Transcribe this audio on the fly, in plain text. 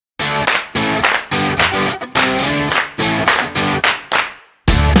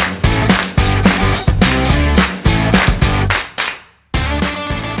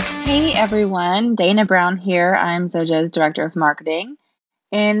everyone, Dana Brown here. I'm Xojo's Director of Marketing.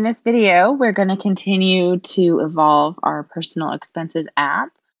 In this video, we're going to continue to evolve our personal expenses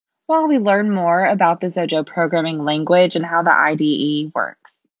app while we learn more about the Xojo programming language and how the IDE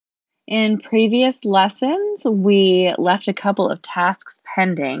works. In previous lessons, we left a couple of tasks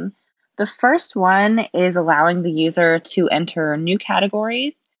pending. The first one is allowing the user to enter new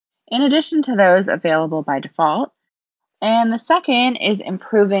categories in addition to those available by default. And the second is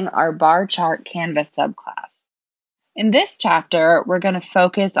improving our bar chart canvas subclass. In this chapter, we're going to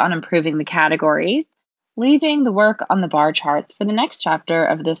focus on improving the categories, leaving the work on the bar charts for the next chapter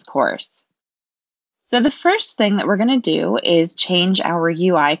of this course. So the first thing that we're going to do is change our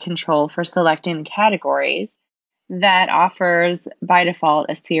UI control for selecting the categories that offers by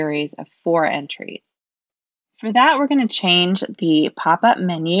default a series of 4 entries. For that, we're going to change the pop-up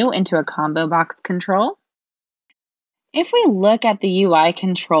menu into a ComboBox control. If we look at the UI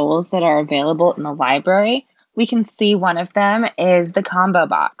controls that are available in the library, we can see one of them is the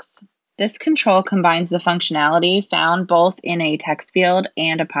ComboBox. This control combines the functionality found both in a text field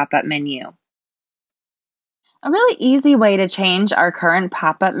and a pop-up menu. A really easy way to change our current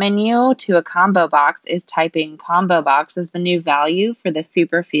pop-up menu to a ComboBox is typing ComboBox as the new value for the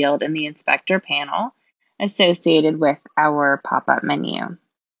super field in the inspector panel associated with our pop-up menu.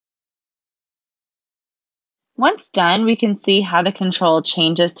 Once done, we can see how the control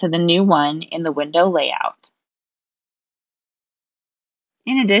changes to the new one in the window layout.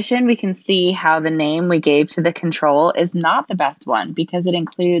 In addition, we can see how the name we gave to the control is not the best one because it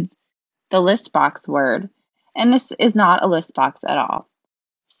includes the list box word, and this is not a list box at all.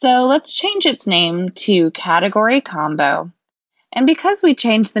 So let's change its name to Category Combo. And because we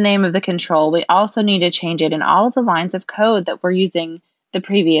changed the name of the control, we also need to change it in all of the lines of code that we're using the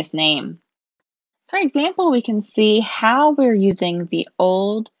previous name. For example, we can see how we're using the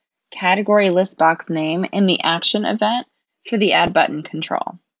old category list box name in the action event for the add button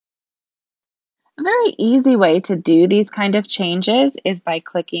control. A very easy way to do these kind of changes is by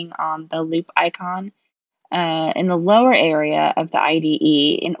clicking on the loop icon in the lower area of the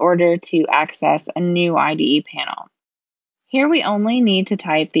IDE in order to access a new IDE panel. Here we only need to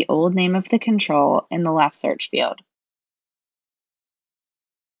type the old name of the control in the left search field.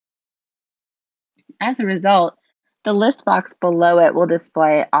 As a result, the list box below it will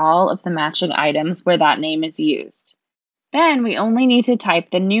display all of the matching items where that name is used. Then we only need to type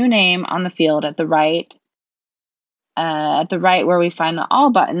the new name on the field at the right where we find the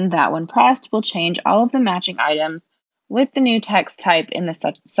All button that, when pressed, will change all of the matching items with the new text type in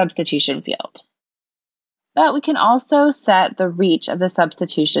the substitution field. But we can also set the reach of the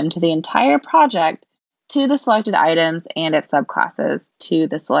substitution to the entire project, to the selected items and its subclasses, to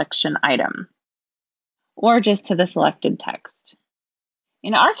the selection item, or just to the selected text.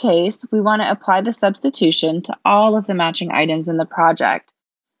 In our case, we want to apply the substitution to all of the matching items in the project,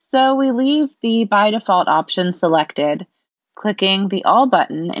 so we leave the by default option selected, clicking the All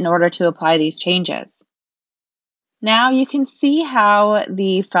button in order to apply these changes. Now you can see how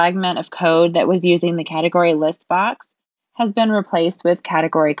the fragment of code that was using the category list box has been replaced with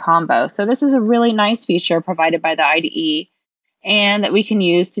category combo. So this is a really nice feature provided by the IDE, and that we can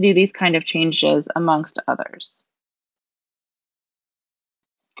use to do these kind of changes amongst others.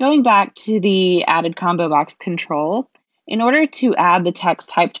 Going back to the added ComboBox control, in order to add the text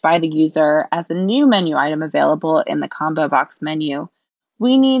typed by the user as a new menu item available in the ComboBox menu,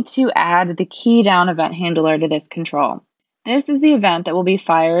 we need to add the key down event handler to this control. This is the event that will be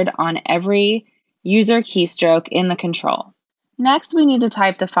fired on every user keystroke in the control. Next, we need to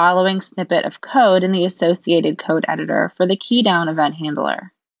type the following snippet of code in the associated code editor for the key down event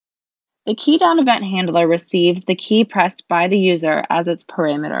handler. The key down event handler receives the key pressed by the user as its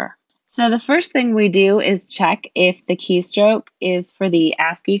parameter. So the first thing we do is check if the keystroke is for the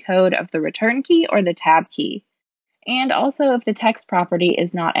ASCII code of the return key or the tab key, and also if the text property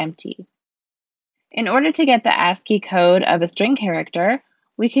is not empty. In order to get the ASCII code of a string character,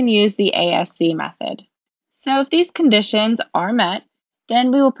 we can use the ASC method. So if these conditions are met,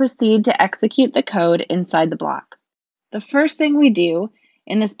 then we will proceed to execute the code inside the block. The first thing we do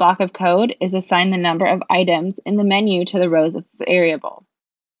in this block of code is assign the number of items in the menu to the rows of variable.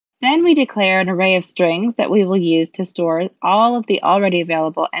 Then we declare an array of strings that we will use to store all of the already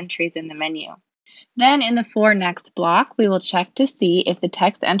available entries in the menu. Then in the for next block, we will check to see if the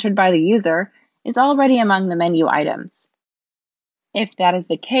text entered by the user is already among the menu items. If that is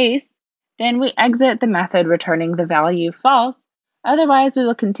the case, then we exit the method returning the value false. Otherwise, we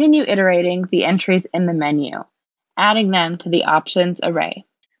will continue iterating the entries in the menu, adding them to the options array.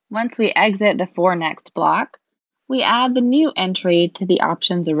 Once we exit the for next block, we add the new entry to the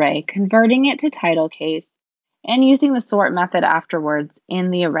options array, converting it to title case and using the sort method afterwards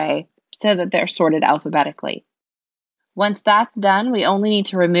in the array so that they're sorted alphabetically. Once that's done, we only need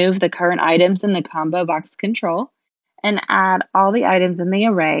to remove the current items in the ComboBox control and add all the items in the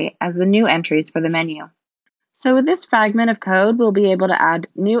array as the new entries for the menu. So with this fragment of code, we'll be able to add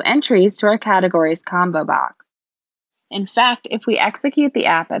new entries to our categories ComboBox. In fact, if we execute the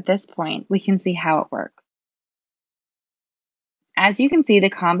app at this point, we can see how it works. As you can see, the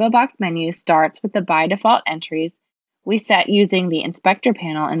ComboBox menu starts with the by default entries we set using the inspector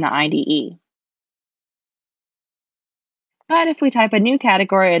panel in the IDE. But if we type a new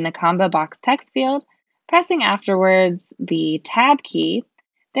category in the ComboBox text field, pressing afterwards the Tab key,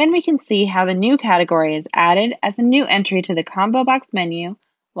 then we can see how the new category is added as a new entry to the ComboBox menu,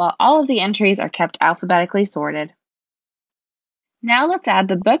 while all of the entries are kept alphabetically sorted. Now let's add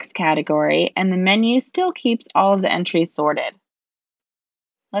the Books category, and the menu still keeps all of the entries sorted.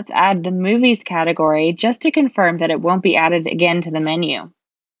 Let's add the Movies category just to confirm that it won't be added again to the menu.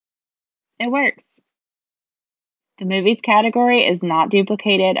 It works. The Movies category is not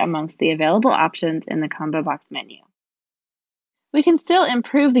duplicated amongst the available options in the ComboBox menu. We can still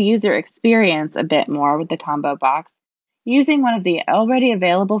improve the user experience a bit more with the ComboBox using one of the already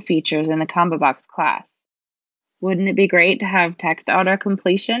available features in the ComboBox class. Wouldn't it be great to have text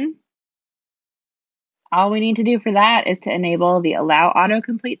auto-completion? All we need to do for that is to enable the Allow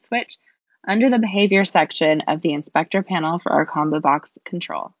Autocomplete switch under the Behavior section of the Inspector panel for our ComboBox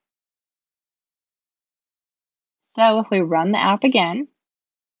control. So if we run the app again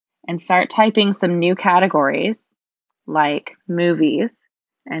and start typing some new categories like movies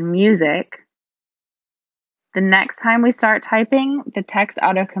and music, the next time we start typing, the text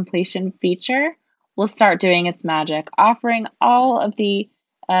auto-completion feature will start doing its magic, offering all of the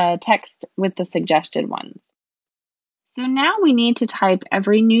text with the suggested ones. So now we need to type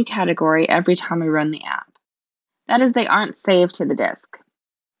every new category every time we run the app. That is, they aren't saved to the disk.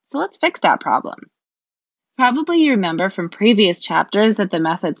 So let's fix that problem. Probably you remember from previous chapters that the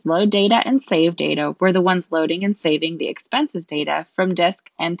methods load data and save data were the ones loading and saving the expenses data from disk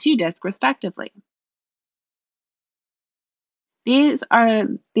and to disk respectively. These are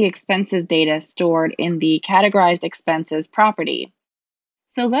the expenses data stored in the categorized expenses property.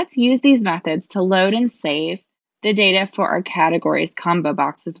 So let's use these methods to load and save the data for our categories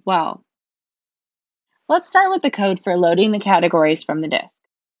ComboBox as well. Let's start with the code for loading the categories from the disk.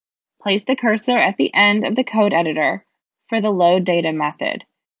 Place the cursor at the end of the code editor for the load data method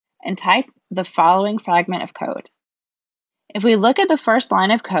and type the following fragment of code. If we look at the first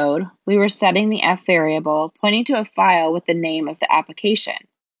line of code, we were setting the f variable pointing to a file with the name of the application.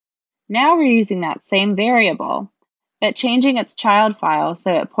 Now we're using that same variable, but changing its child file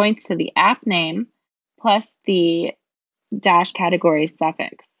so it points to the app name plus the -category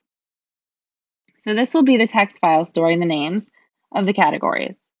suffix. So this will be the text file storing the names of the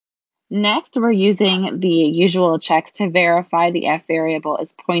categories. Next, we're using the usual checks to verify the f variable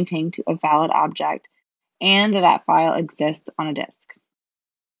is pointing to a valid object and that file exists on a disk.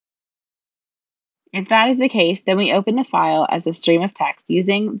 If that is the case, then we open the file as a stream of text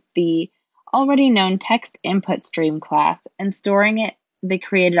using the already known text input stream class and storing it, the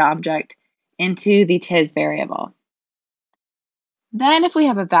created object, into the tis variable. Then if we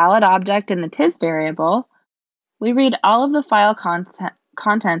have a valid object in the tis variable, we read all of the file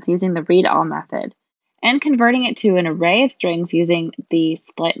contents using the readAll method and converting it to an array of strings using the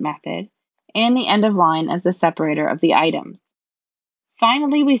split method and the end of line as the separator of the items.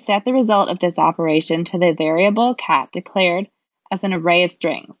 Finally, we set the result of this operation to the variable cat declared as an array of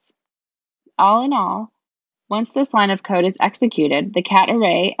strings. All in all, once this line of code is executed, the cat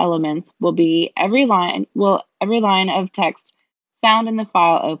array elements will be every line of text found in the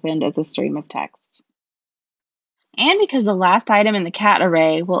file opened as a stream of text. And because the last item in the cat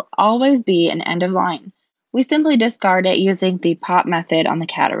array will always be an end of line, we simply discard it using the pop method on the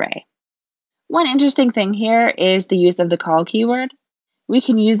cat array. One interesting thing here is the use of the call keyword. We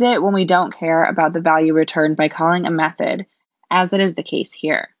can use it when we don't care about the value returned by calling a method, as it is the case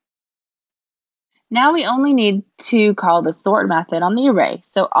here. Now we only need to call the sort method on the array,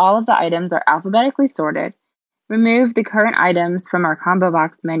 so all of the items are alphabetically sorted, remove the current items from our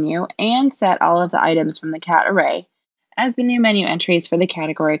ComboBox menu, and set all of the items from the cat array as the new menu entries for the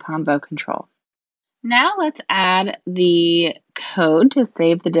category combo control. Now let's add the code to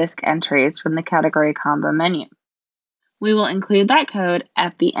save the disk entries from the category combo menu. We will include that code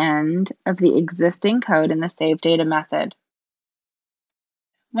at the end of the existing code in the save data method.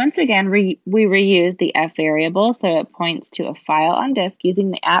 Once again, we reuse the f variable so it points to a file on disk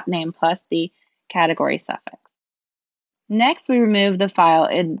using the app name plus the category suffix. Next, we remove the file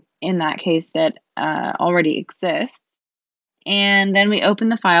in that case that already exists. And then we open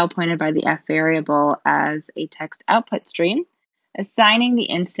the file pointed by the F variable as a text output stream, assigning the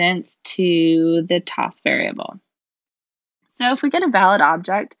instance to the toss variable. So if we get a valid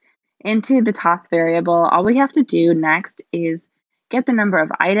object into the toss variable, all we have to do next is get the number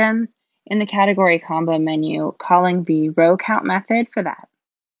of items in the category combo menu, calling the row count method for that.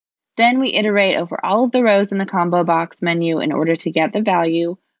 Then we iterate over all of the rows in the ComboBox menu in order to get the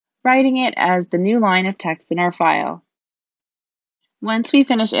value, writing it as the new line of text in our file. Once we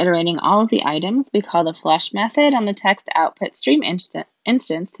finish iterating all of the items, we call the flush method on the text output stream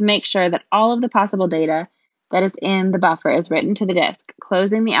instance to make sure that all of the possible data that is in the buffer is written to the disk,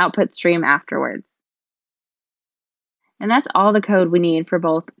 closing the output stream afterwards. And that's all the code we need for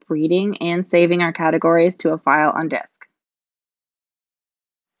both reading and saving our categories to a file on disk.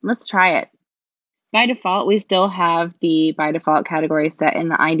 Let's try it. By default, we still have the by default category set in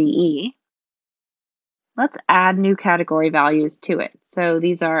the IDE. Let's add new category values to it. So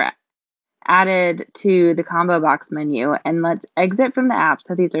these are added to the ComboBox menu, and let's exit from the app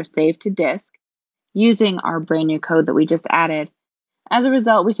so these are saved to disk using our brand new code that we just added. As a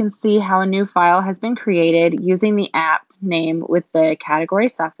result, we can see how a new file has been created using the app name with the category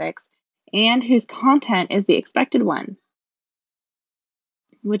suffix and whose content is the expected one,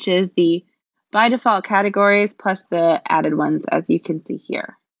 which is the by default categories plus the added ones, as you can see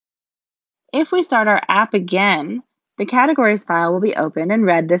here. If we start our app again, the categories file will be opened and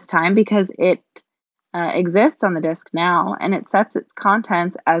read this time because it exists on the disk now, and it sets its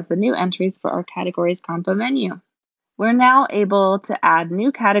contents as the new entries for our categories combo menu. We're now able to add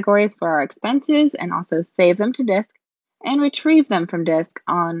new categories for our expenses and also save them to disk and retrieve them from disk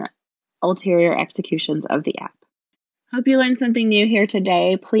on ulterior executions of the app. Hope you learned something new here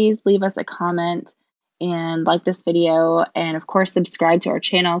today. Please leave us a comment and like this video, and of course subscribe to our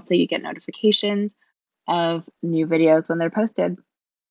channel so you get notifications of new videos when they're posted.